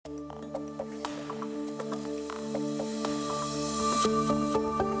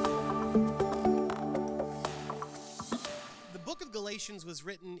was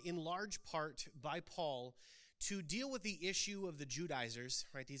written in large part by Paul to deal with the issue of the Judaizers,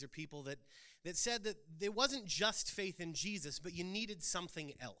 right? These are people that said that there wasn't just faith in Jesus, but you needed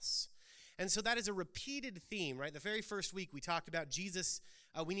something else. And so that is a repeated theme, right? The very first week we talked about Jesus,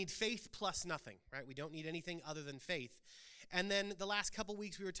 we need faith plus nothing, right? We don't need anything other than faith. And then the last couple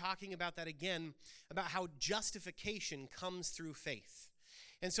weeks we were talking about that again, about how justification comes through faith.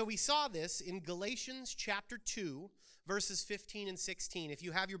 And so we saw this in Galatians chapter 2, verses 15 and 16. If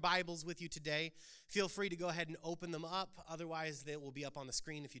you have your Bibles with you today, feel free to go ahead and open them up. Otherwise, they will be up on the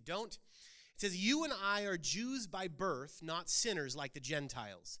screen if you don't. It says, "You and I are Jews by birth, not sinners like the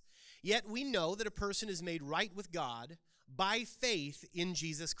Gentiles. Yet we know that a person is made right with God by faith in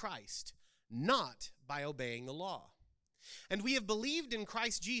Jesus Christ, not by obeying the law. And we have believed in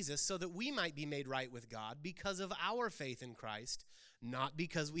Christ Jesus so that we might be made right with God because of our faith in Christ, not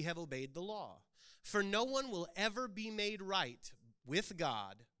because we have obeyed the law. For no one will ever be made right with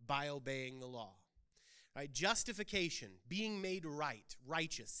God by obeying the law." Right? Justification, being made right,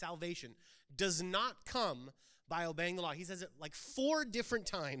 righteous, salvation, does not come by obeying the law. He says it like 4 different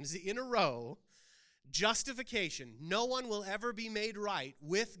times in a row. Justification, no one will ever be made right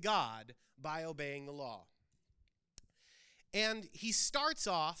with God by obeying the law. And he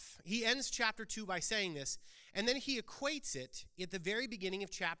ends chapter 2 by saying this, and then he equates it at the very beginning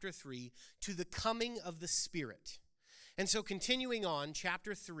of chapter 3 to the coming of the Spirit. And so continuing on,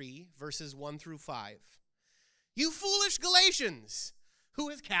 chapter 3, verses 1 through 5. "You foolish Galatians, who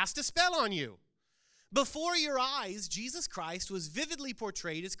has cast a spell on you? Before your eyes, Jesus Christ was vividly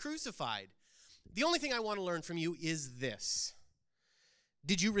portrayed as crucified. The only thing I want to learn from you is this.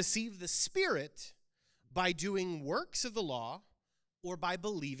 Did you receive the Spirit by doing works of the law or by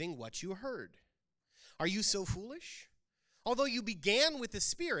believing what you heard? Are you so foolish? Although you began with the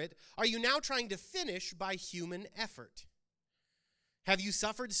Spirit, are you now trying to finish by human effort? Have you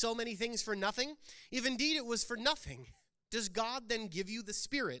suffered so many things for nothing? If indeed it was for nothing, does God then give you the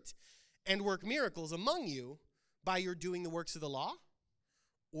Spirit and work miracles among you by your doing the works of the law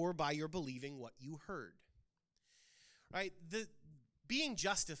or by your believing what you heard?" Right? Being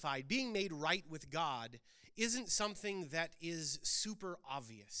justified, being made right with God, isn't something that is super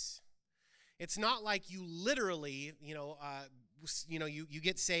obvious. It's not like you literally, you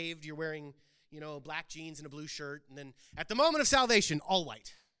get saved, you're wearing, black jeans and a blue shirt, and then at the moment of salvation, all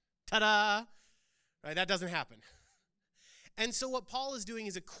white. Ta-da! Right? That doesn't happen. And so what Paul is doing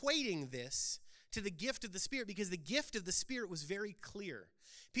is equating this to the gift of the Spirit, because the gift of the Spirit was very clear.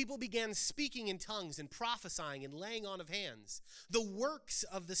 People began speaking in tongues and prophesying and laying on of hands. The works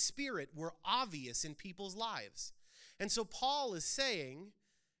of the Spirit were obvious in people's lives. And so Paul is saying,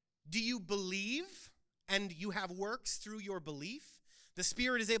 do you believe and you have works through your belief? The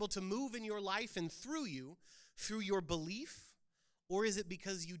Spirit is able to move in your life and through you, through your belief, or is it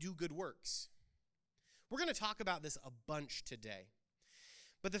because you do good works? We're going to talk about this a bunch today.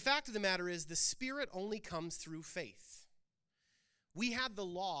 But the fact of the matter is, the Spirit only comes through faith. We had the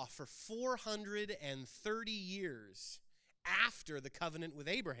law for 430 years after the covenant with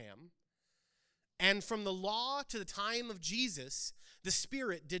Abraham. And from the law to the time of Jesus, the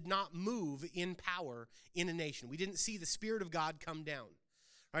Spirit did not move in power in a nation. We didn't see the Spirit of God come down.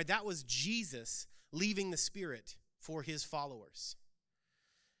 All right, that was Jesus leaving the Spirit for his followers.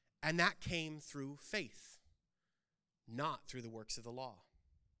 And that came through faith, not through the works of the law.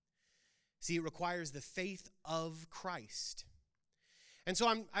 See, it requires the faith of Christ. And so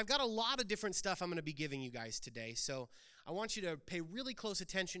I've got a lot of different stuff I'm going to be giving you guys today. So I want you to pay really close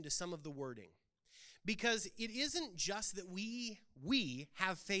attention to some of the wording. Because it isn't just that we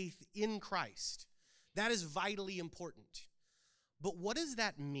have faith in Christ. That is vitally important. But what does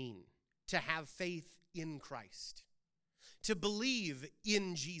that mean, to have faith in Christ? To believe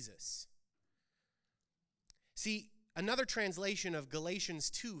in Jesus? See, another translation of Galatians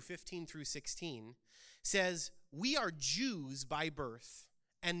 2:15 through 16 says, "We are Jews by birth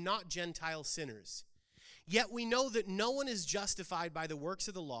and not Gentile sinners. Yet we know that no one is justified by the works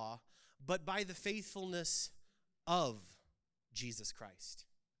of the law, but by the faithfulness of Jesus Christ."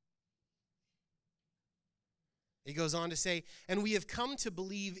 It goes on to say, "And we have come to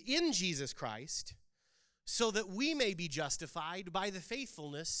believe in Jesus Christ so that we may be justified by the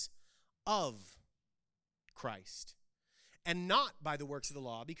faithfulness of Christ, and not by the works of the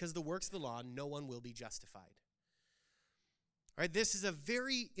law, because the works of the law no one will be justified." All right, this is a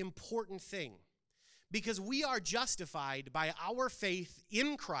very important thing, because we are justified by our faith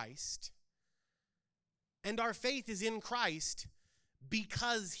in Christ, and our faith is in Christ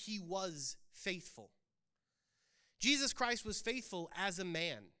because he was faithful. Jesus Christ was faithful as a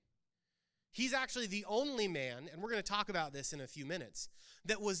man. He's actually the only man, and we're going to talk about this in a few minutes,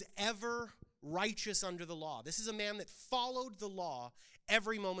 that was ever righteous under the law. This is a man that followed the law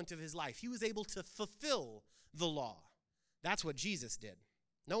every moment of his life. He was able to fulfill the law. That's what Jesus did.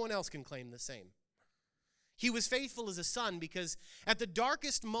 No one else can claim the same. He was faithful as a son because at the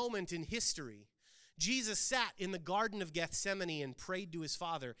darkest moment in history, Jesus sat in the Garden of Gethsemane and prayed to his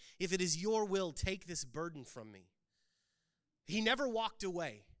Father, "If it is your will, take this burden from me." He never walked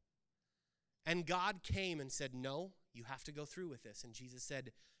away. And God came and said, "No, you have to go through with this." And Jesus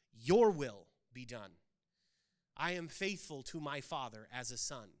said, "Your will be done. I am faithful to my Father as a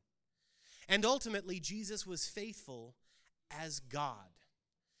son." And ultimately, Jesus was faithful as God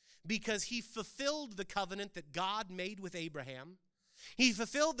because he fulfilled the covenant that God made with Abraham. He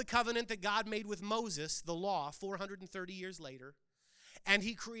fulfilled the covenant that God made with Moses, the law, 430 years later. And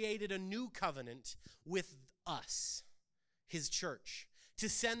he created a new covenant with us, his church, to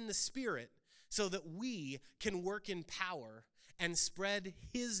send the Spirit so that we can work in power and spread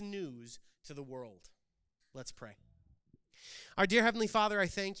his news to the world. Let's pray. Our dear Heavenly Father, I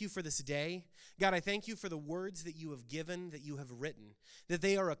thank you for this day. God, I thank you for the words that you have given, that you have written, that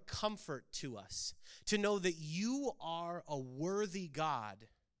they are a comfort to us, to know that you are a worthy God.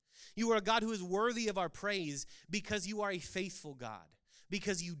 You are a God who is worthy of our praise because you are a faithful God,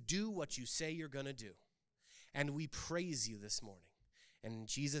 because you do what you say you're going to do. And we praise you this morning. And in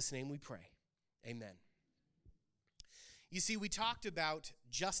Jesus' name we pray. Amen. You see, we talked about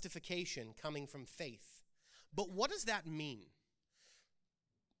justification coming from faith. But what does that mean?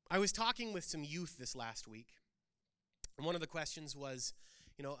 I was talking with some youth this last week, and one of the questions was,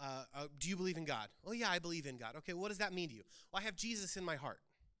 do you believe in God? Oh, yeah, I believe in God. Okay, what does that mean to you? Well, I have Jesus in my heart.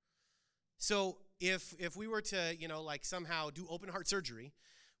 So if we were to, somehow do open heart surgery,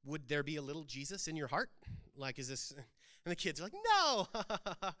 would there be a little Jesus in your heart? Like, is this, and the kids are like, no.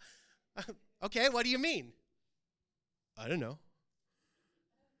 Okay, what do you mean? I don't know.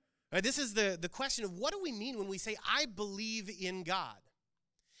 Right, this is the question of what do we mean when we say, I believe in God?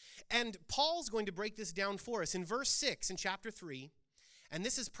 And Paul's going to break this down for us in verse 6 in chapter 3. And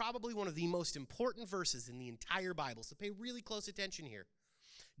this is probably one of the most important verses in the entire Bible. So pay really close attention here.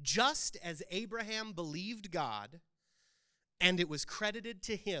 Just as Abraham believed God, and it was credited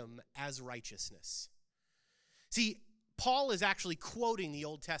to him as righteousness. See, Paul is actually quoting the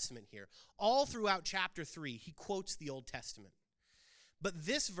Old Testament here. All throughout chapter 3, he quotes the Old Testament. But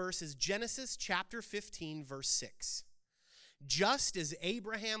this verse is Genesis chapter 15, verse 6. Just as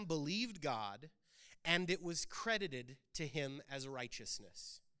Abraham believed God, and it was credited to him as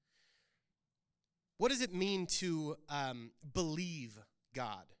righteousness. What does it mean to believe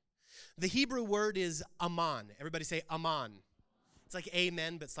God? The Hebrew word is aman. Everybody say aman. It's like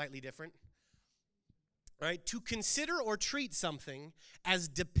amen, but slightly different. Right? To consider or treat something as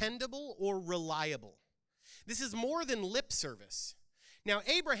dependable or reliable. This is more than lip service. Now,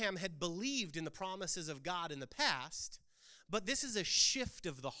 Abraham had believed in the promises of God in the past, but this is a shift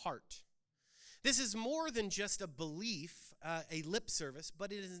of the heart. This is more than just a belief, a lip service,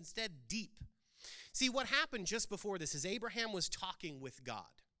 but it is instead deep. See, what happened just before this is Abraham was talking with God.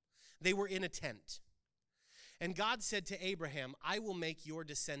 They were in a tent. And God said to Abraham, I will make your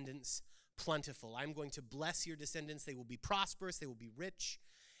descendants plentiful. I'm going to bless your descendants. They will be prosperous. They will be rich.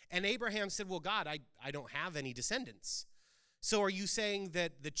 And Abraham said, well, God, I don't have any descendants. So are you saying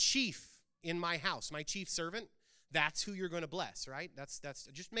that the chief in my house, my chief servant, that's who you're going to bless, right? That's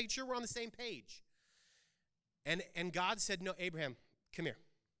just make sure we're on the same page. And God said, no, Abraham, come here.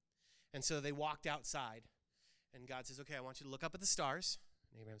 And so they walked outside. And God says, okay, I want you to look up at the stars.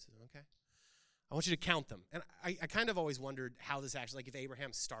 And Abraham says, okay. I want you to count them. And I kind of always wondered how this actually, like if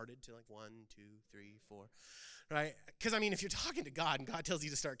Abraham started to 1, 2, 3, 4, right? Because, if you're talking to God and God tells you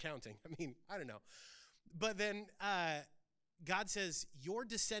to start counting, I don't know. But then God says, your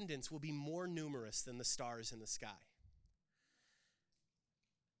descendants will be more numerous than the stars in the sky.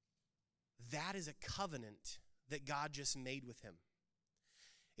 That is a covenant that God just made with him.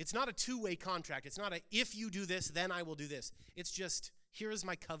 It's not a two-way contract. It's not a, if you do this, then I will do this. It's just, here is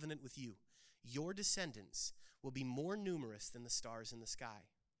my covenant with you. Your descendants will be more numerous than the stars in the sky.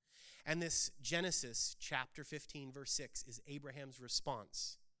 And this Genesis chapter 15, verse 6 is Abraham's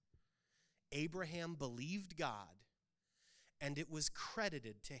response. Abraham believed God, and it was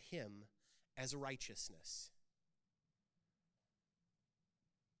credited to him as righteousness.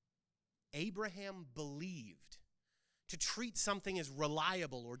 Abraham believed. To treat something as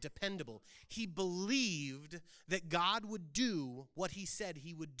reliable or dependable. He believed that God would do what he said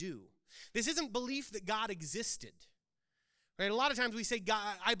he would do. This isn't belief that God existed. Right? A lot of times we say,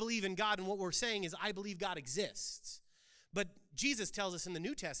 God, I believe in God, and what we're saying is, I believe God exists. But Jesus tells us in the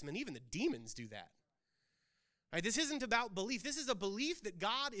New Testament, even the demons do that. Right? This isn't about belief. This is a belief that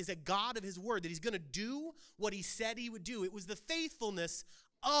God is a God of his word, that he's going to do what he said he would do. It was the faithfulness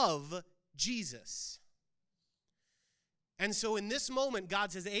of Jesus. And so in this moment,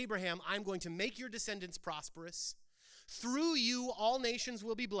 God says, Abraham, I'm going to make your descendants prosperous. Through you, all nations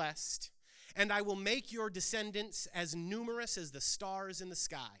will be blessed, and I will make your descendants as numerous as the stars in the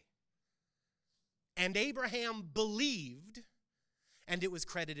sky. And Abraham believed, and it was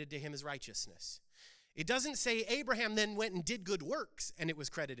credited to him as righteousness. It doesn't say Abraham then went and did good works, and it was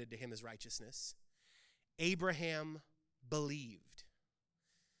credited to him as righteousness. Abraham believed.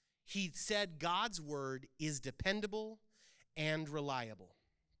 He said God's word is dependable and reliable.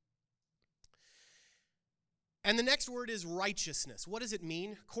 And the next word is righteousness. What does it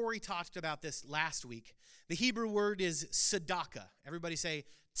mean? Corey talked about this last week. The Hebrew word is tzedakah. Everybody say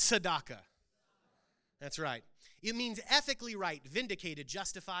tzedakah. That's right. It means ethically right, vindicated,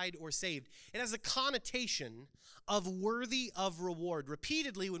 justified, or saved. It has a connotation of worthy of reward.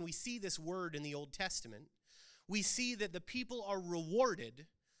 Repeatedly, when we see this word in the Old Testament, we see that the people are rewarded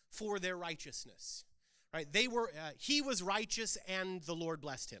for their righteousness. Right? He was righteous and the Lord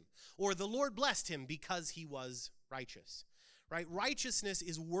blessed him. Or the Lord blessed him because he was righteous. Right? Righteousness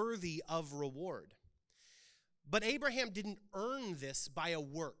is worthy of reward. But Abraham didn't earn this by a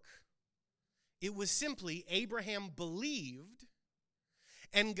work. It was simply Abraham believed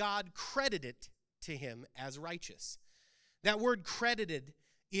and God credited it to him as righteous. That word credited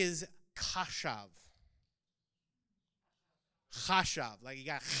is chashav. Chashav, like you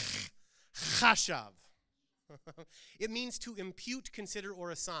got chashav. It means to impute, consider,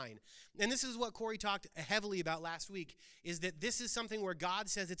 or assign. And this is what Corey talked heavily about last week, is that this is something where God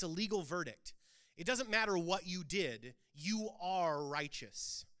says it's a legal verdict. It doesn't matter what you did, you are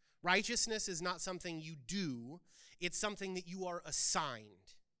righteous. Righteousness is not something you do, it's something that you are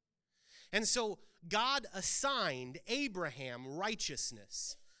assigned. And so God assigned Abraham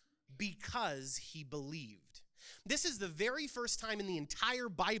righteousness because he believed. This is the very first time in the entire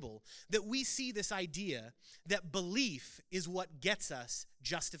Bible that we see this idea that belief is what gets us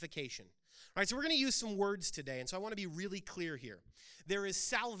justification. All right, so we're going to use some words today, and so I want to be really clear here. There is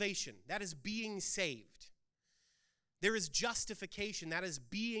salvation, that is being saved. There is justification, that is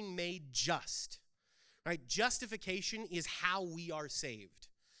being made just. Right? Justification is how we are saved.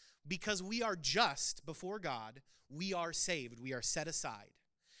 Because we are just before God, we are saved, we are set aside.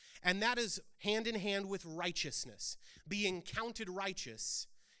 And that is hand in hand with righteousness. Being counted righteous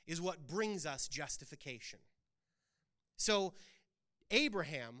is what brings us justification. So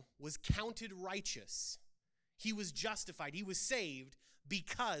Abraham was counted righteous. He was justified. He was saved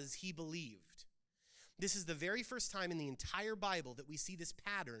because he believed. This is the very first time in the entire Bible that we see this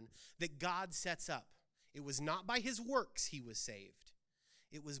pattern that God sets up. It was not by his works he was saved.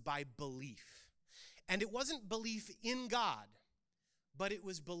 It was by belief. And it wasn't belief in God, but it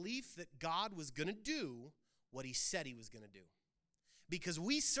was belief that God was going to do what he said he was going to do. Because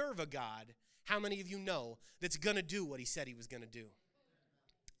we serve a God, how many of you know, that's going to do what he said he was going to do?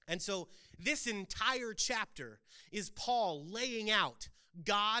 And so this entire chapter is Paul laying out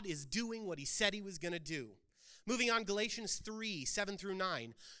God is doing what he said he was going to do. Moving on, Galatians 3, 7 through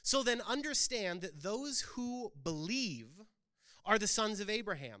 9. So then understand that those who believe are the sons of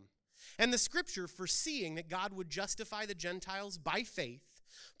Abraham. And the scripture, foreseeing that God would justify the Gentiles by faith,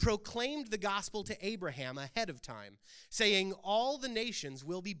 proclaimed the gospel to Abraham ahead of time, saying, all the nations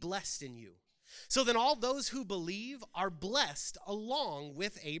will be blessed in you. So then all those who believe are blessed along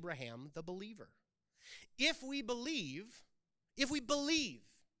with Abraham the believer. If we believe,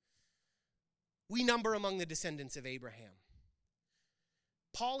 we number among the descendants of Abraham.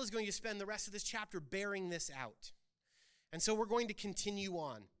 Paul is going to spend the rest of this chapter bearing this out. And so we're going to continue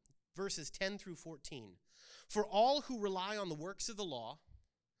on, verses 10 through 14. For all who rely on the works of the law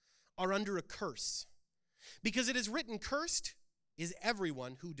are under a curse, because it is written, cursed is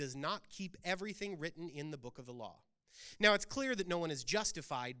everyone who does not keep everything written in the book of the law. Now it's clear that no one is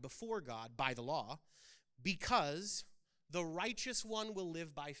justified before God by the law, because the righteous one will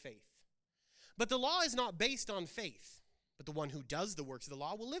live by faith. But the law is not based on faith, but the one who does the works of the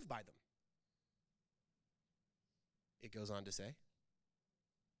law will live by them. It goes on to say,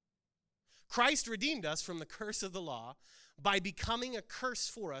 Christ redeemed us from the curse of the law by becoming a curse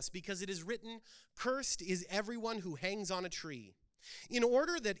for us, because it is written, cursed is everyone who hangs on a tree, in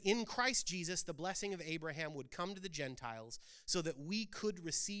order that in Christ Jesus the blessing of Abraham would come to the Gentiles, so that we could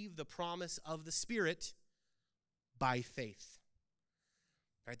receive the promise of the Spirit by faith.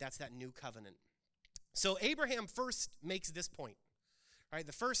 All right, that's that new covenant. So Abraham first makes this point. All right,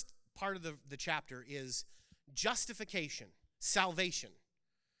 the first part of the chapter is justification, salvation,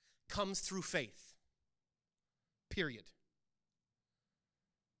 comes through faith. Period.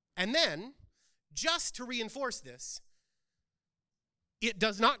 And then, just to reinforce this, it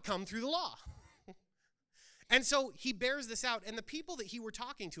does not come through the law. And so he bears this out. And the people that he were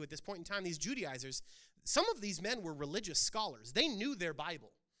talking to at this point in time, these Judaizers, some of these men were religious scholars. They knew their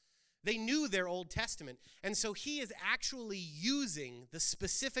Bible. They knew their Old Testament. And so he is actually using the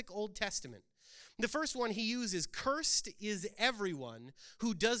specific Old Testament. The first one he uses, cursed is everyone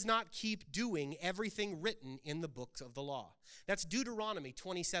who does not keep doing everything written in the books of the law. That's Deuteronomy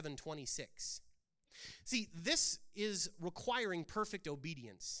 27:26. See, this is requiring perfect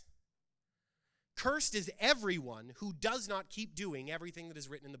obedience. Cursed is everyone who does not keep doing everything that is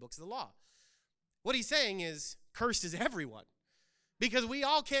written in the books of the law. What he's saying is, cursed is everyone, because we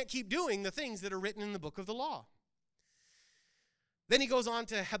all can't keep doing the things that are written in the book of the law. Then he goes on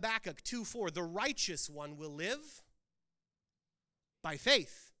to Habakkuk 2:4. The righteous one will live by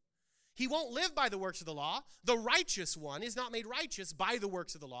faith. He won't live by the works of the law. The righteous one is not made righteous by the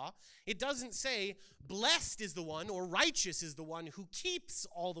works of the law. It doesn't say blessed is the one or righteous is the one who keeps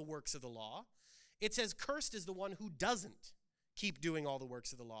all the works of the law. It says cursed is the one who doesn't keep doing all the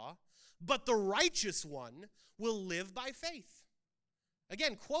works of the law. But the righteous one will live by faith.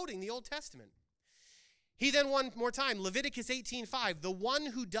 Again, quoting the Old Testament. He then one more time, Leviticus 18:5, the one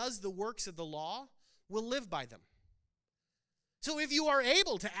who does the works of the law will live by them. So if you are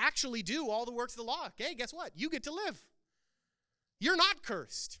able to actually do all the works of the law, okay, guess what? You get to live. You're not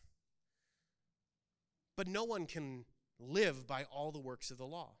cursed. But no one can live by all the works of the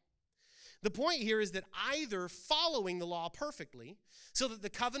law. The point here is that either following the law perfectly so that the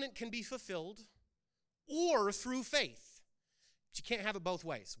covenant can be fulfilled, or through faith. But you can't have it both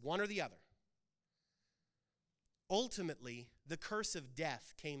ways, one or the other. Ultimately, the curse of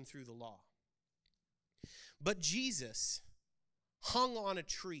death came through the law. But Jesus hung on a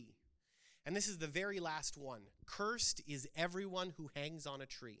tree. And this is the very last one. Cursed is everyone who hangs on a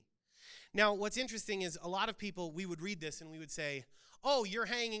tree. Now, what's interesting is a lot of people, we would read this and we would say, oh, you're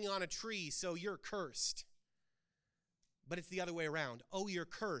hanging on a tree, so you're cursed. But it's the other way around. Oh, you're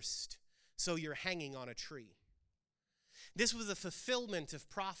cursed, so you're hanging on a tree. This was a fulfillment of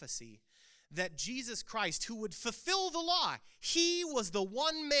prophecy that Jesus Christ, who would fulfill the law, he was the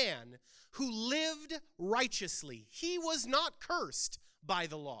one man who lived righteously. He was not cursed by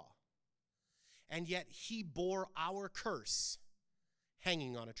the law. And yet he bore our curse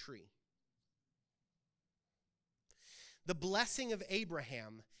hanging on a tree. The blessing of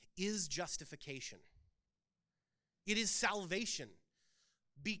Abraham is justification. It is salvation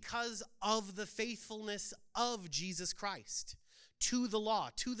because of the faithfulness of Jesus Christ to the law,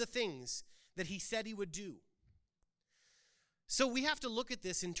 to the things that he said he would do. So we have to look at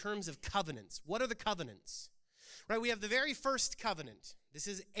this in terms of covenants. What are the covenants? Right, we have the very first covenant. This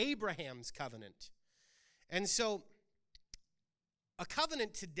is Abraham's covenant. And so a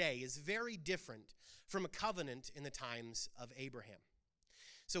covenant today is very different from a covenant in the times of Abraham.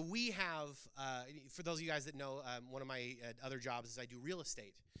 So we have, for those of you guys that know, one of my other jobs is I do real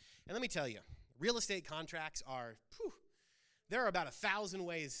estate. And let me tell you, real estate contracts are, there are about 1,000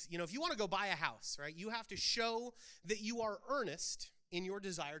 ways. You know, if you want to go buy a house, right, you have to show that you are earnest in your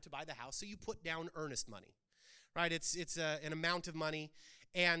desire to buy the house. So you put down earnest money, right? It's an amount of money.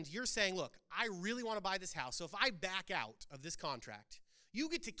 And you're saying, look, I really want to buy this house. So if I back out of this contract, you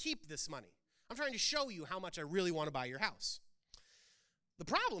get to keep this money. I'm trying to show you how much I really want to buy your house. The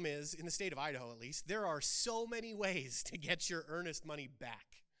problem is, in the state of Idaho at least, there are so many ways to get your earnest money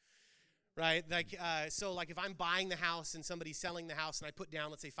back, right? Like, if I'm buying the house and somebody's selling the house and I put down,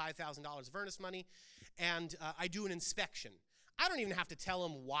 let's say, $5,000 of earnest money, and I do an inspection, I don't even have to tell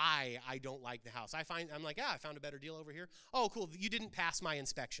them why I don't like the house. I'm like, I found a better deal over here. Oh, cool, you didn't pass my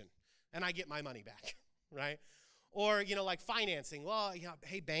inspection, and I get my money back, right? Or, like financing. Well,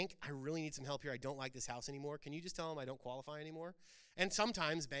 hey, bank, I really need some help here. I don't like this house anymore. Can you just tell them I don't qualify anymore? And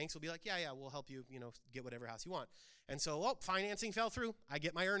sometimes banks will be like, yeah, we'll help you, get whatever house you want. And so, financing fell through. I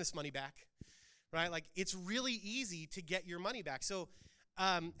get my earnest money back, right? Like, it's really easy to get your money back. So,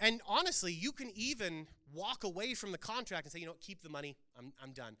 and honestly, you can even walk away from the contract and say, keep the money.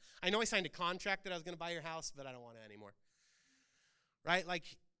 I'm done. I know I signed a contract that I was going to buy your house, but I don't want it anymore, right?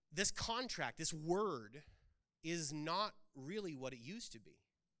 Like, this contract, this word is not really what it used to be.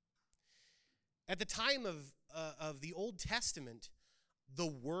 At the time of the Old Testament, the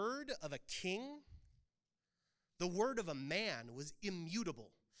word of a king, the word of a man was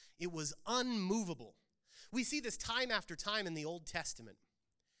immutable. It was unmovable. We see this time after time in the Old Testament.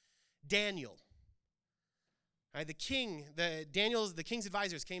 Daniel, Right, the king's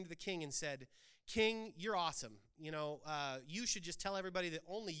advisors came to the king and said, King, you're awesome. You should just tell everybody that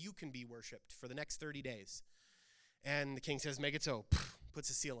only you can be worshipped for the next 30 days. And the king says, make it so. Puts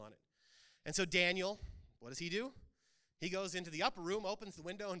a seal on it. And so Daniel, what does he do? He goes into the upper room, opens the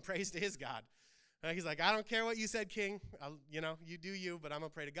window, and prays to his God. He's like, I don't care what you said, king. You do you, but I'm going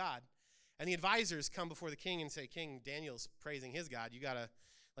to pray to God. And the advisors come before the king and say, King, Daniel's praising his God. You got to,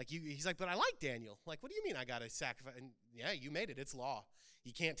 he's like, but I like Daniel. Like, what do you mean I got to sacrifice? And yeah, you made it. It's law.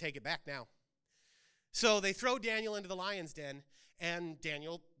 You can't take it back now. So they throw Daniel into the lion's den, and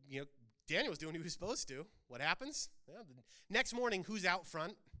Daniel was doing what he was supposed to. What happens? Well, the next morning, who's out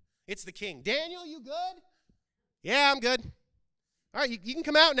front? It's the king. Daniel, you good? Yeah, I'm good. All right, you can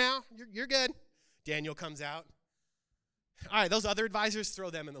come out now. You're good. Daniel comes out. All right, those other advisors, throw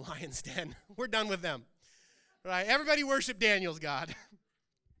them in the lion's den. We're done with them. All right, everybody worship Daniel's God.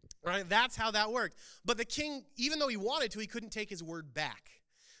 All right, that's how that worked. But the king, even though he wanted to, he couldn't take his word back.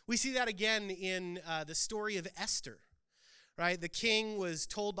 We see that again in the story of Esther. Right, the king was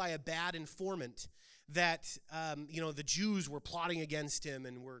told by a bad informant that the Jews were plotting against him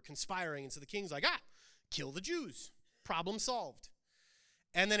and were conspiring, and so the king's like, kill the Jews. Problem solved.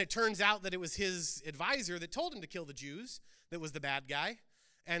 And then it turns out that it was his advisor that told him to kill the Jews that was the bad guy.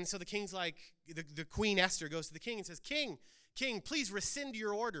 And so the king's like, the Queen Esther goes to the king and says, King, please rescind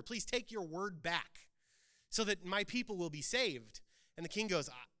your order. Please take your word back so that my people will be saved. And the king goes,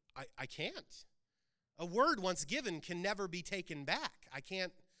 I can't. A word once given can never be taken back. I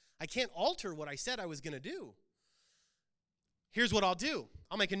can't alter what I said I was going to do. Here's what I'll do.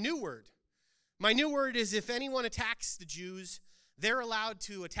 I'll make a new word. My new word is if anyone attacks the Jews, they're allowed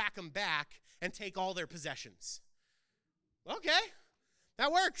to attack them back and take all their possessions. Okay,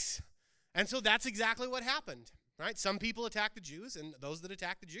 that works. And so that's exactly what happened. Right? Some people attacked the Jews, and those that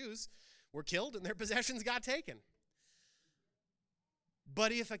attacked the Jews were killed and their possessions got taken.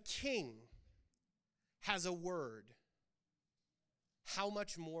 But if a king has a word, how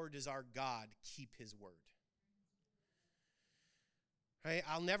much more does our God keep his word? Right?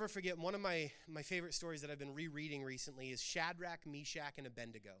 I'll never forget, one of my favorite stories that I've been rereading recently is Shadrach, Meshach, and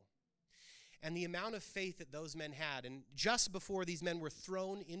Abednego. And the amount of faith that those men had. And just before these men were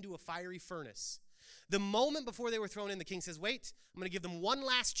thrown into a fiery furnace, the moment before they were thrown in, the king says, wait, I'm going to give them one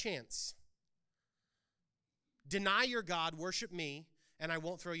last chance. Deny your God, worship me, and I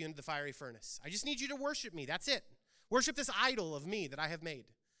won't throw you into the fiery furnace. I just need you to worship me. That's it. Worship this idol of me that I have made.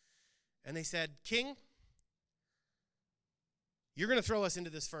 And they said, King, you're going to throw us into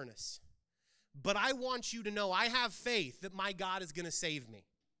this furnace. But I want you to know I have faith that my God is going to save me.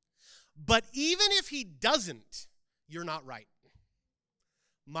 But even if he doesn't, you're not right.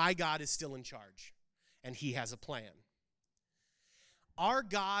 My God is still in charge, and he has a plan. Our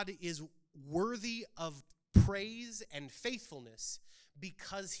God is worthy of praise and faithfulness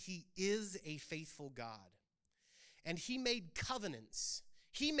because he is a faithful God. And he made covenants.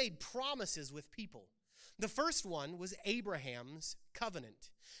 He made promises with people. The first one was Abraham's covenant.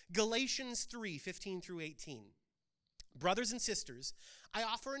 Galatians 3:15 through 18. Brothers and sisters, I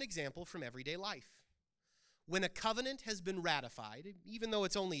offer an example from everyday life. When a covenant has been ratified, even though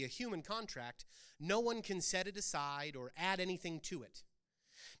it's only a human contract, no one can set it aside or add anything to it.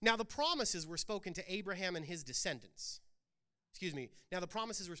 Now the promises were spoken to Abraham and his descendants. Now the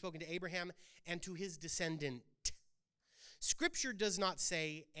promises were spoken to Abraham and to his descendant. Scripture does not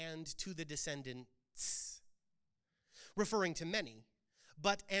say, and to the descendants, referring to many,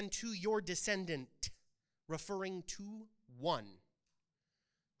 but and to your descendant, referring to one,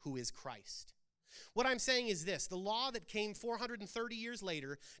 who is Christ. What I'm saying is this: the law that came 430 years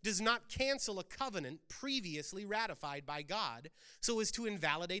later does not cancel a covenant previously ratified by God so as to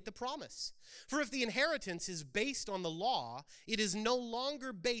invalidate the promise. For if the inheritance is based on the law, it is no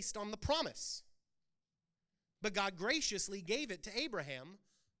longer based on the promise. But God graciously gave it to Abraham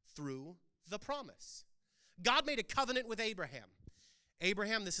through the promise. God made a covenant with Abraham.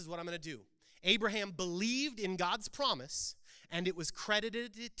 Abraham, this is what I'm going to do. Abraham believed in God's promise, and it was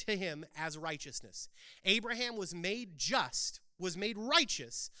credited to him as righteousness. Abraham was made just, was made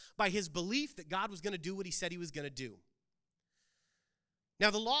righteous by his belief that God was going to do what he said he was going to do.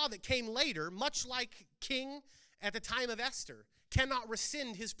 Now, the law that came later, much like King at the time of Esther, cannot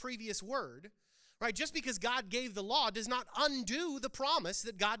rescind his previous word. Right? Just because God gave the law does not undo the promise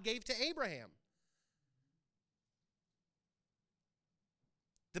that God gave to Abraham.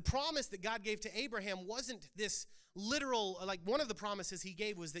 The promise that God gave to Abraham wasn't this literal, like one of the promises he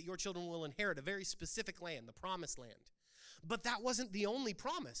gave was that your children will inherit a very specific land, the promised land. But that wasn't the only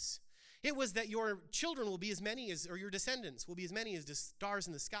promise. It was that your children will be as many as, or your descendants will be as many as the stars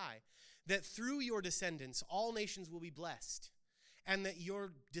in the sky. that through your descendants, all nations will be blessed, and that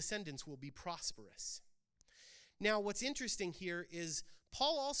your descendants will be prosperous. Now, what's interesting here is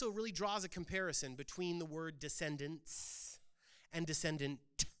Paul also really draws a comparison between the word descendants and descendant.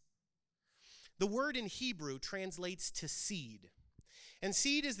 The word in Hebrew translates to seed. And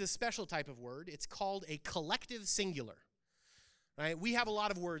seed is this special type of word. It's called a collective singular. Right? We have a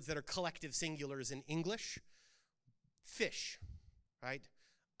lot of words that are collective singulars in English. Fish, right?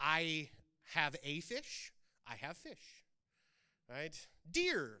 I have a fish. I have fish, right?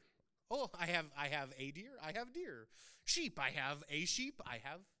 Deer. Oh, I have a deer. I have deer. Sheep. I have a sheep. I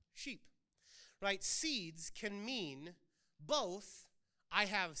have sheep, right? Seeds can mean both. I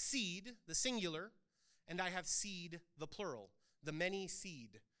have seed, the singular, and I have seed, the plural, the many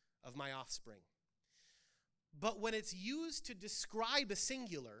seed of my offspring. But when it's used to describe a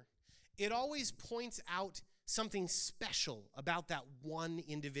singular, it always points out something special about that one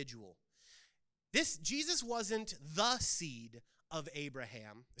individual. Jesus wasn't the seed of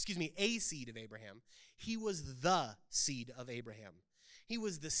Abraham, a seed of Abraham. He was the seed of Abraham. He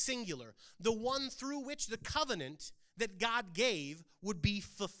was the singular, the one through which the covenant that God gave would be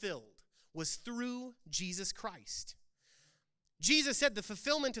fulfilled, was through Jesus Christ. Jesus said the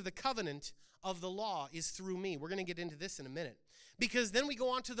fulfillment of the covenant of the law is through me. We're going to get into this in a minute. Because then we go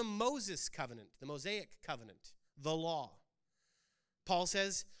on to the Moses covenant, the Mosaic covenant, the law. Paul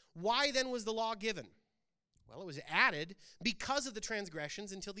says, why then was the law given? Well, it was added because of the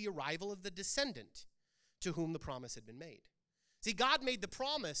transgressions until the arrival of the descendant to whom the promise had been made. See, God made the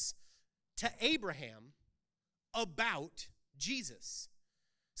promise to Abraham about Jesus.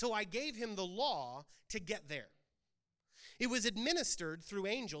 So I gave him the law to get there. It was administered through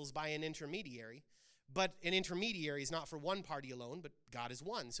angels by an intermediary, but an intermediary is not for one party alone, but God is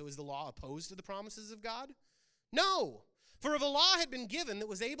one. So is the law opposed to the promises of God? No. For if a law had been given that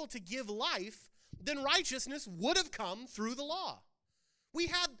was able to give life, then righteousness would have come through the law.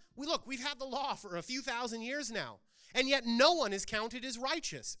 We've had the law for a few thousand years now, and yet no one is counted as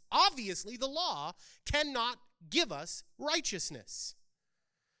righteous. Obviously, the law cannot give us righteousness.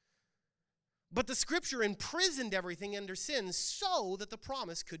 But the scripture imprisoned everything under sin so that the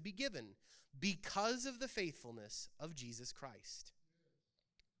promise could be given because of the faithfulness of Jesus Christ.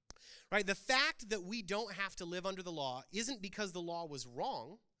 Right? The fact that we don't have to live under the law isn't because the law was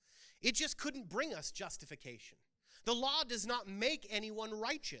wrong. It just couldn't bring us justification. The law does not make anyone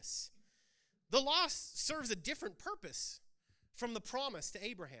righteous. The law serves a different purpose from the promise to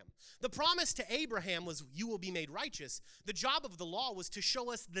Abraham. The promise to Abraham was, you will be made righteous. The job of the law was to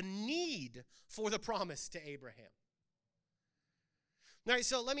show us the need for the promise to Abraham. All right,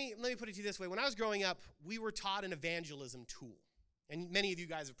 so let me put it to you this way. When I was growing up, we were taught an evangelism tool. And many of you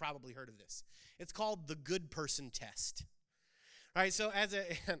guys have probably heard of this. It's called the good person test. All right, so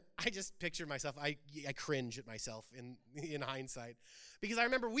I just picture myself, I cringe at myself in hindsight. Because I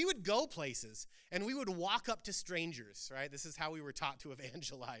remember we would go places and we would walk up to strangers, right? This is how we were taught to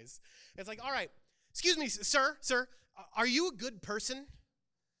evangelize. It's like, all right, excuse me, sir, are you a good person?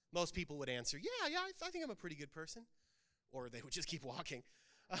 Most people would answer, yeah, I think I'm a pretty good person. Or they would just keep walking.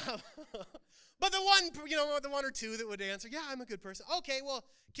 But the one or two that would answer, yeah, I'm a good person. Okay, well,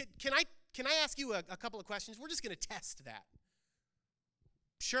 can I ask you a couple of questions? We're just going to test that.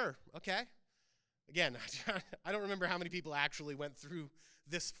 Sure, okay. Again, I don't remember how many people actually went through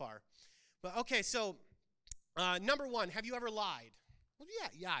this far. But okay, so number one, have you ever lied? Well,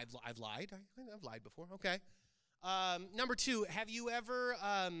 yeah, I've lied. I've lied before. Okay. Number two, have you ever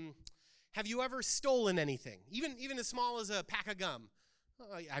stolen anything, even as small as a pack of gum?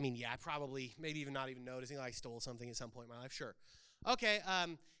 Yeah, probably, maybe even not even noticing I stole something at some point in my life. Sure. Okay.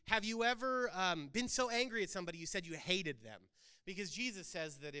 Have you ever been so angry at somebody you said you hated them? Because Jesus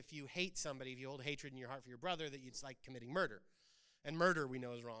says that if you hate somebody, if you hold hatred in your heart for your brother, that it's like committing murder. And murder we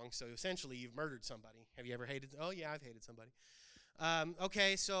know is wrong, so essentially you've murdered somebody. Have you ever hated? Oh, yeah, I've hated somebody.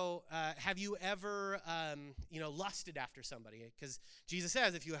 Okay, so have you ever, lusted after somebody? Because Jesus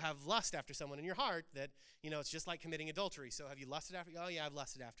says if you have lust after someone in your heart, that, it's just like committing adultery. So have you lusted after? Oh, yeah, I've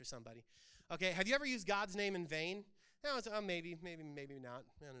lusted after somebody. Okay, have you ever used God's name in vain? No, it's, maybe not.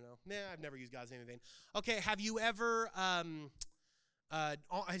 I don't know. I've never used God's name in vain. Okay, have you ever, have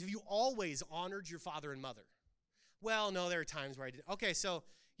you always honored your father and mother? Well, no, there are times where I did. Okay, so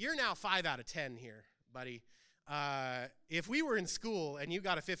you're now 5 out of 10 here, buddy. If we were in school and you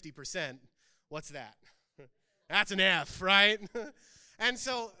got a 50%, what's that? That's an F, right? And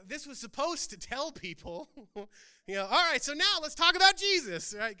so this was supposed to tell people, all right, so now let's talk about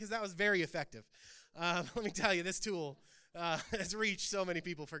Jesus, right? Because that was very effective. Let me tell you, this tool has reached so many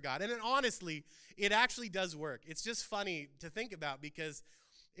people for God. And honestly, it actually does work. It's just funny to think about because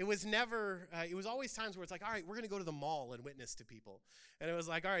it was never, it was always times where it's like, all right, we're going to go to the mall and witness to people. And it was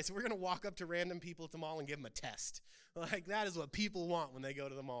like, all right, so we're going to walk up to random people at the mall and give them a test. Like, that is what people want when they go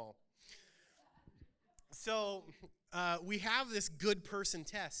to the mall. So we have this good person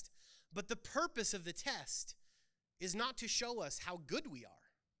test, but the purpose of the test is not to show us how good we are.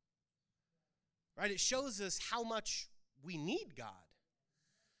 Right? It shows us how much we need God.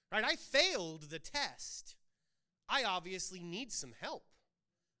 Right? I failed the test. I obviously need some help.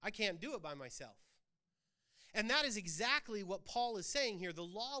 I can't do it by myself. And that is exactly what Paul is saying here. The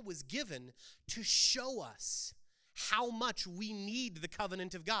law was given to show us how much we need the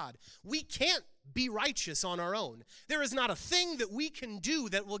covenant of God. We can't be righteous on our own. There is not a thing that we can do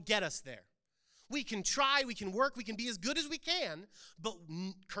that will get us there. We can try, we can work, we can be as good as we can, but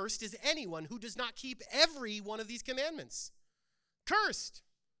cursed is anyone who does not keep every one of these commandments. Cursed.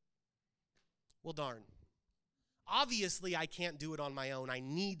 Well, darn. Obviously, I can't do it on my own. I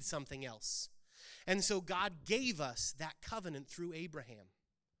need something else. And so God gave us that covenant through Abraham.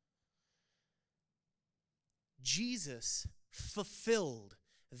 Jesus fulfilled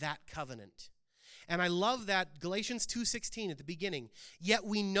that covenant. And I love that Galatians 2:16 at the beginning. Yet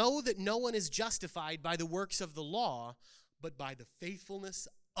we know that no one is justified by the works of the law, but by the faithfulness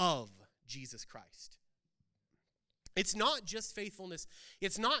of Jesus Christ. It's not just faithfulness.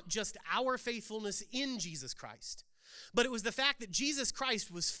 It's not just our faithfulness in Jesus Christ. But it was the fact that Jesus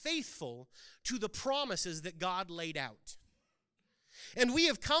Christ was faithful to the promises that God laid out. And we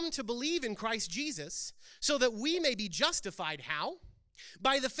have come to believe in Christ Jesus so that we may be justified. How?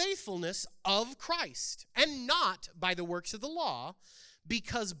 By the faithfulness of Christ, and not by the works of the law,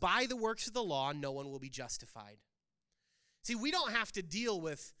 because by the works of the law, no one will be justified. See, we don't have to deal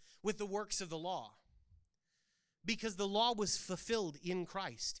with the works of the law, because the law was fulfilled in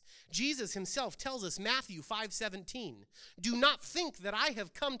Christ. Jesus himself tells us, Matthew 5:17, do not think that I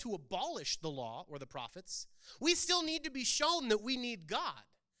have come to abolish the law or the prophets. We still need to be shown that we need God.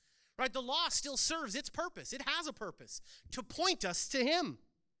 Right? The law still serves its purpose. It has a purpose to point us to him.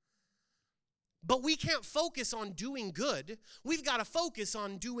 But we can't focus on doing good. We've got to focus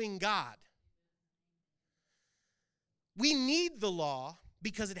on doing God. We need the law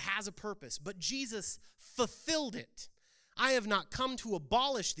because it has a purpose, but Jesus fulfilled it. I have not come to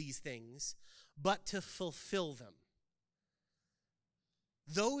abolish these things, but to fulfill them.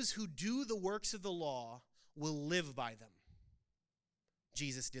 Those who do the works of the law will live by them.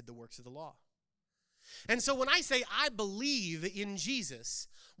 Jesus did the works of the law. And so when I say I believe in Jesus,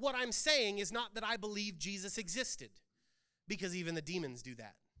 what I'm saying is not that I believe Jesus existed, because even the demons do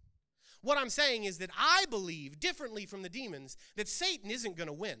that. What I'm saying is that I believe, differently from the demons, that Satan isn't going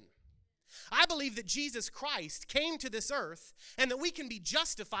to win. I believe that Jesus Christ came to this earth and that we can be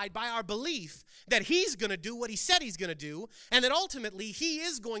justified by our belief that he's going to do what he said he's going to do, and that ultimately he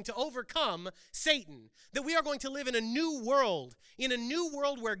is going to overcome Satan. That we are going to live in a new world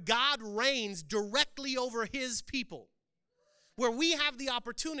where God reigns directly over his people, where we have the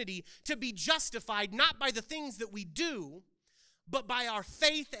opportunity to be justified not by the things that we do, but by our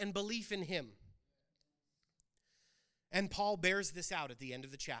faith and belief in him. And Paul bears this out at the end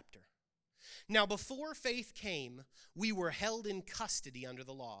of the chapter. Now, before faith came, we were held in custody under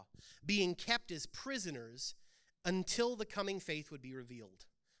the law, being kept as prisoners until the coming faith would be revealed.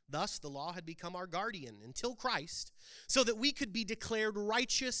 Thus, the law had become our guardian until Christ, so that we could be declared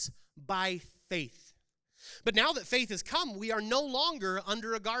righteous by faith. But now that faith has come, we are no longer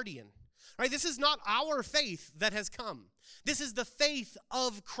under a guardian. Right? This is not our faith that has come. This is the faith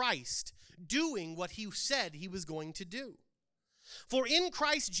of Christ doing what he said he was going to do. For in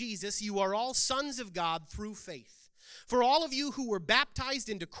Christ Jesus you are all sons of God through faith. For all of you who were baptized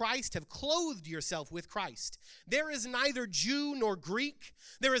into Christ have clothed yourself with Christ. There is neither Jew nor Greek.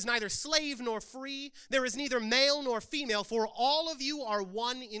 There is neither slave nor free. There is neither male nor female. For all of you are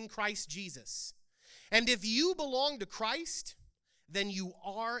one in Christ Jesus. And if you belong to Christ, then you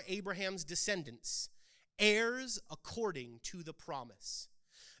are Abraham's descendants, heirs according to the promise.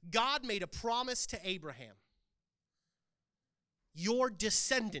 God made a promise to Abraham. Your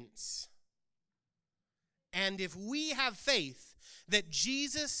descendants. And if we have faith that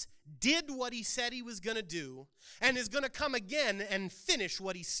Jesus did what he said he was going to do and is going to come again and finish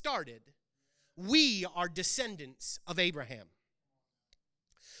what he started, we are descendants of Abraham.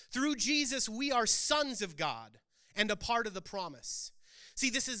 Through Jesus, we are sons of God and a part of the promise. See,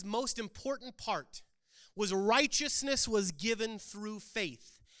 this is most important part, was righteousness was given through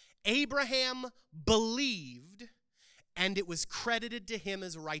faith. Abraham believed, and it was credited to him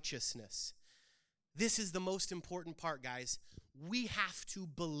as righteousness. This is the most important part, guys. We have to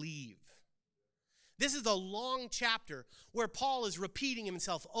believe. This is a long chapter where Paul is repeating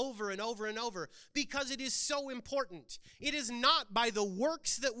himself over and over and over because it is so important. It is not by the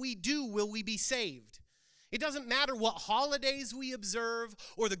works that we do will we be saved. It doesn't matter what holidays we observe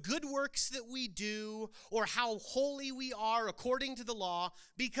or the good works that we do or how holy we are according to the law,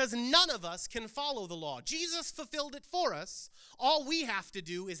 because none of us can follow the law. Jesus fulfilled it for us. All we have to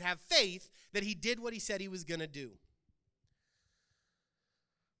do is have faith that he did what he said he was going to do.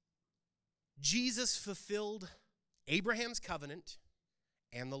 Jesus fulfilled Abraham's covenant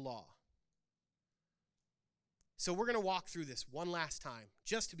and the law. So we're going to walk through this one last time,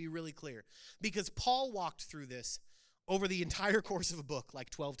 just to be really clear, because Paul walked through this over the entire course of a book like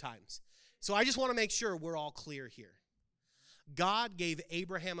 12 times. So I just want to make sure we're all clear here. God gave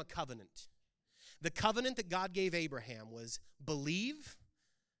Abraham a covenant. The covenant that God gave Abraham was believe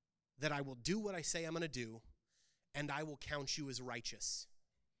that I will do what I say I'm going to do, and I will count you as righteous.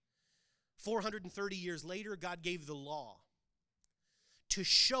 430 years later, God gave the law to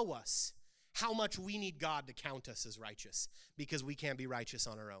show us how much we need God to count us as righteous, because we can't be righteous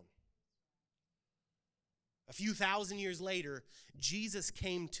on our own. A few thousand years later, Jesus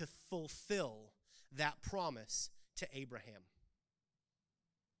came to fulfill that promise to Abraham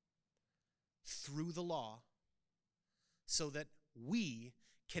through the law, so that we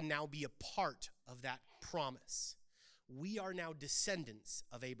can now be a part of that promise. We are now descendants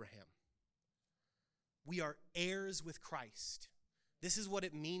of Abraham. We are heirs with Christ. This is what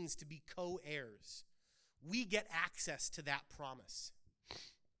it means to be co-heirs. We get access to that promise.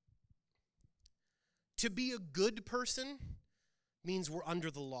 To be a good person means we're under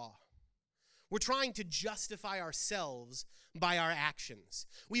the law. We're trying to justify ourselves by our actions.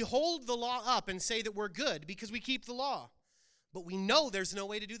 We hold the law up and say that we're good because we keep the law. But we know there's no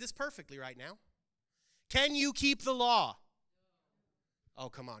way to do this perfectly right now. Can you keep the law? Oh,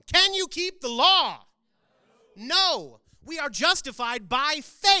 come on. Can you keep the law? No. We are justified by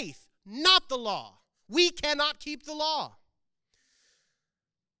faith, not the law. We cannot keep the law.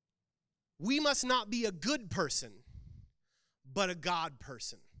 We must not be a good person, but a God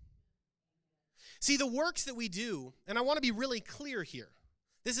person. See, the works that we do, and I want to be really clear here.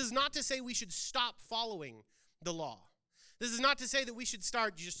 This is not to say we should stop following the law. This is not to say that we should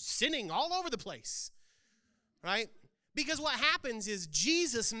start just sinning all over the place, right? Because what happens is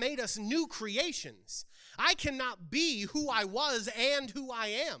Jesus made us new creations. I cannot be who I was and who I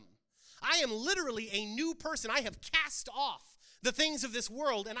am. I am literally a new person. I have cast off the things of this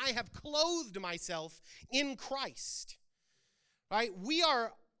world, and I have clothed myself in Christ. Right? We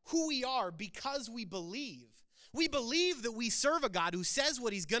are who we are because we believe. We believe that we serve a God who says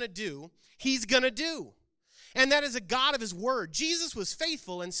what he's going to do, he's going to do. And that is a God of his word. Jesus was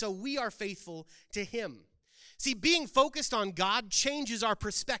faithful, and so we are faithful to him. See, being focused on God changes our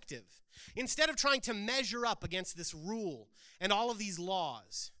perspective. Instead of trying to measure up against this rule and all of these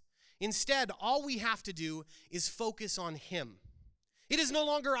laws, instead, all we have to do is focus on him. It is no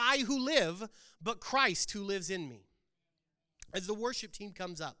longer I who live, but Christ who lives in me. As the worship team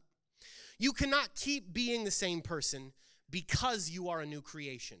comes up, you cannot keep being the same person because you are a new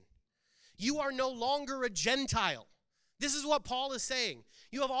creation. You are no longer a Gentile. This is what Paul is saying.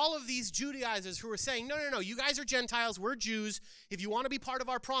 You have all of these Judaizers who are saying, no, you guys are Gentiles, we're Jews. If you want to be part of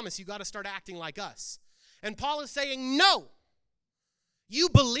our promise, you got to start acting like us. And Paul is saying, no. You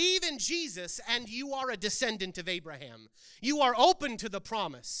believe in Jesus and you are a descendant of Abraham. You are open to the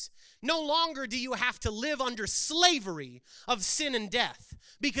promise. No longer do you have to live under slavery of sin and death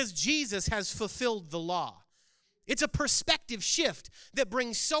because Jesus has fulfilled the law. It's a perspective shift that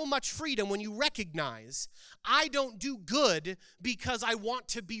brings so much freedom when you recognize I don't do good because I want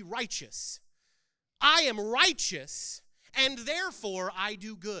to be righteous. I am righteous and therefore I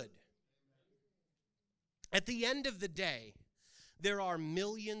do good. At the end of the day, there are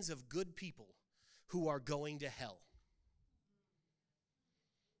millions of good people who are going to hell.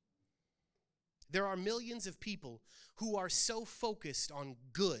 There are millions of people who are so focused on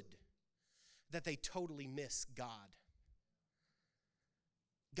good that they totally miss God.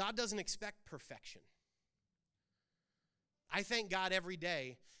 God doesn't expect perfection. I thank God every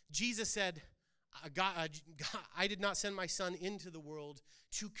day. Jesus said, I did not send my son into the world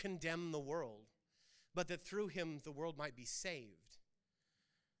to condemn the world, but that through him the world might be saved.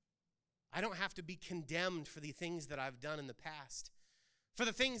 I don't have to be condemned for the things that I've done in the past, for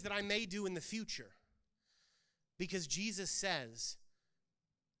the things that I may do in the future, because Jesus says,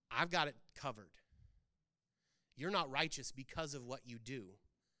 I've got it covered. You're not righteous because of what you do.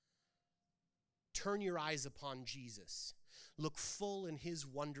 Turn your eyes upon Jesus. Look full in his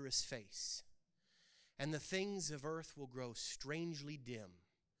wondrous face, and the things of earth will grow strangely dim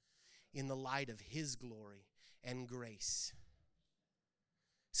in the light of his glory and grace.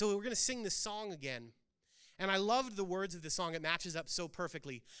 So we're going to sing this song again. And I loved the words of the song. It matches up so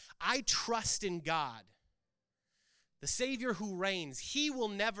perfectly. I trust in God, the Savior who reigns. He will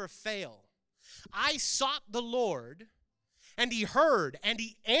never fail. I sought the Lord, and he heard, and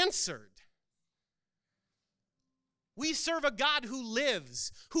he answered. We serve a God who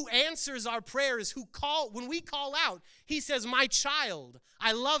lives, who answers our prayers, when we call out, he says, my child,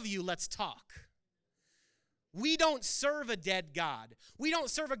 I love you, let's talk. We don't serve a dead God. We don't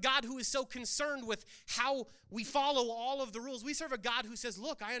serve a God who is so concerned with how we follow all of the rules. We serve a God who says,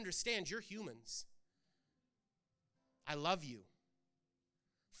 look, I understand you're humans. I love you.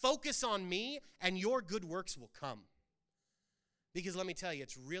 Focus on me and your good works will come. Because let me tell you,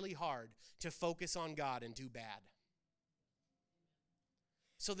 it's really hard to focus on God and do bad.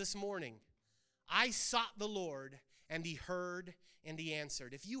 So this morning, I sought the Lord and he heard and he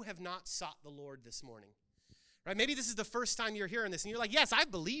answered. If you have not sought the Lord this morning, right? Maybe this is the first time you're hearing this and you're like, yes,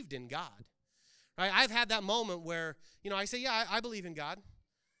 I've believed in God. Right? I've had that moment where, I say, yeah, I believe in God.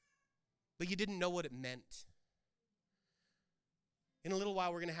 But you didn't know what it meant. In a little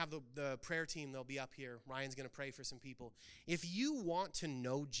while, we're going to have the prayer team. They'll be up here. Ryan's going to pray for some people. If you want to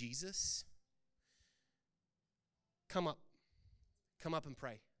know Jesus, come up. Come up and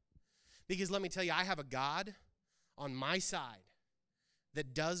pray. Because let me tell you, I have a God on my side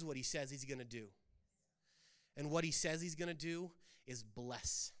that does what he says he's going to do. And what he says he's going to do is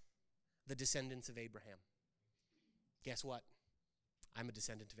bless the descendants of Abraham. Guess what? I'm a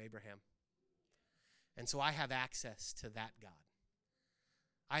descendant of Abraham. And so I have access to that God.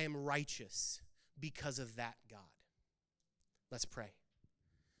 I am righteous because of that God. Let's pray.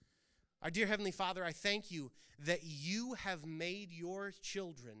 Our dear Heavenly Father, I thank you that you have made your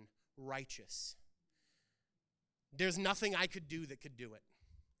children righteous. There's nothing I could do that could do it.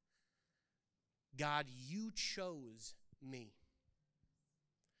 God, you chose me.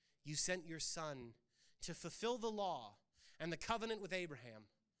 You sent your Son to fulfill the law and the covenant with Abraham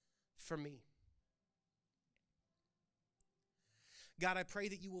for me. God, I pray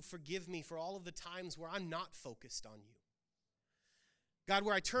that you will forgive me for all of the times where I'm not focused on you. God,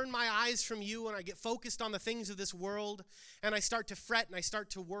 where I turn my eyes from you and I get focused on the things of this world and I start to fret and I start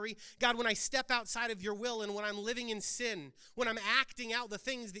to worry. God, when I step outside of your will and when I'm living in sin, when I'm acting out the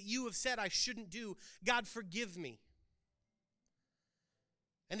things that you have said I shouldn't do, God, forgive me.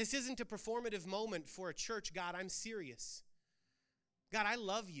 And this isn't a performative moment for a church. God, I'm serious. God, I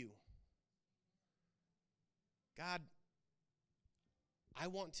love you. God, I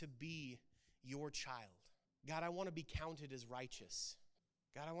want to be your child. God, I want to be counted as righteous.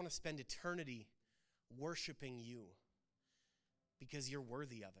 God, I want to spend eternity worshiping you because you're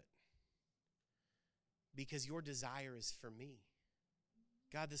worthy of it. Because your desire is for me.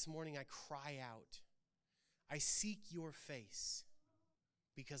 God, this morning I cry out. I seek your face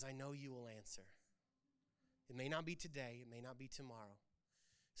because I know you will answer. It may not be today. It may not be tomorrow.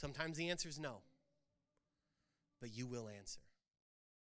 Sometimes the answer is no. But you will answer.